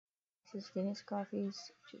This is Guinness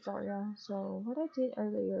Coffee's tutorial. So what I did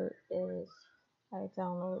earlier is I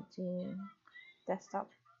downloaded the desktop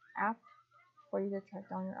app for you to track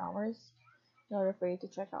down your hours in order for you to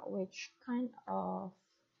check out which kind of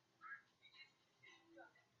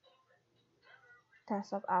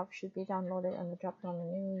desktop app should be downloaded on the drop down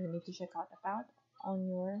menu. You need to check out About on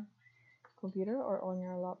your computer or on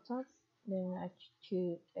your laptop. Then I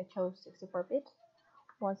chose 64-bit.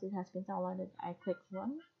 Once it has been downloaded, I click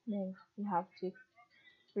Run. Then you have to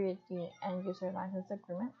create the end user license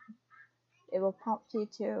agreement. It will prompt you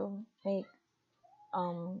to make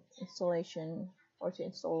installation or to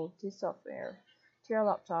install this software to your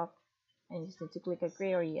laptop, and you just need to click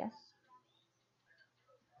agree or yes.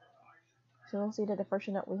 So you'll see that the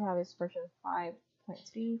version that we have is version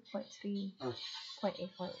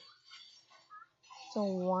 5.3.3.8. So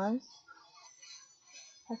once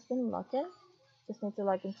has been logged in, just need to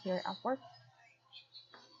log into your Upwork.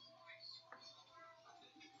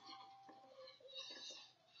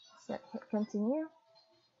 So hit continue.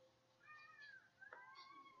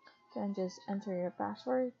 Then just enter your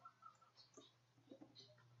password.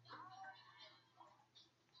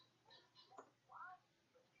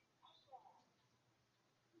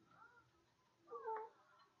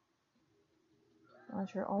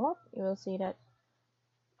 Once you're all up, you will see that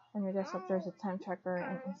on your desktop there's a time tracker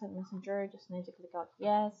and instant messenger. Just need to click out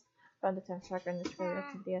yes. Run the time tracker and display your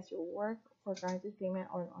activity as your work for guaranteed payment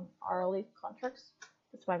or on hourly contracts.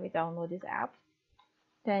 That's why we download this app.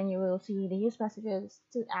 Then you will see the use messages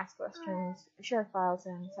to ask questions, share files,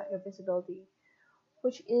 and set your visibility,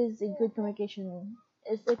 which is a good communication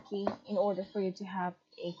is the key in order for you to have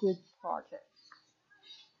a good project.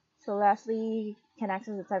 So lastly, you can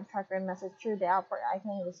access the time tracker and message through the Upwork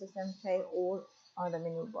icon in the system tray or on the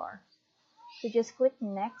menu bar. So just click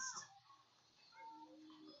next,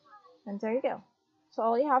 and there you go. So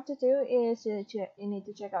all you have to do is you need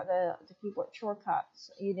to check out the keyboard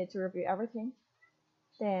shortcuts. You need to review everything.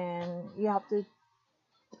 Then you have to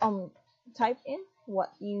type in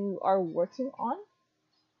what you are working on.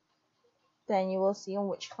 Then you will see on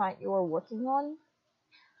which client you are working on.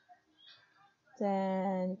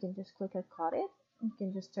 Then you can just click got it. You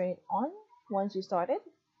can just turn it on once you start it,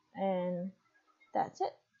 and that's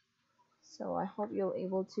it. So I hope you're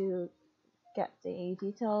able to get the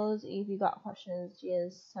details. If you got questions,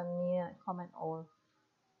 just send me a comment or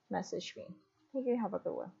message me. Thank you. Have a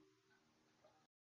good one.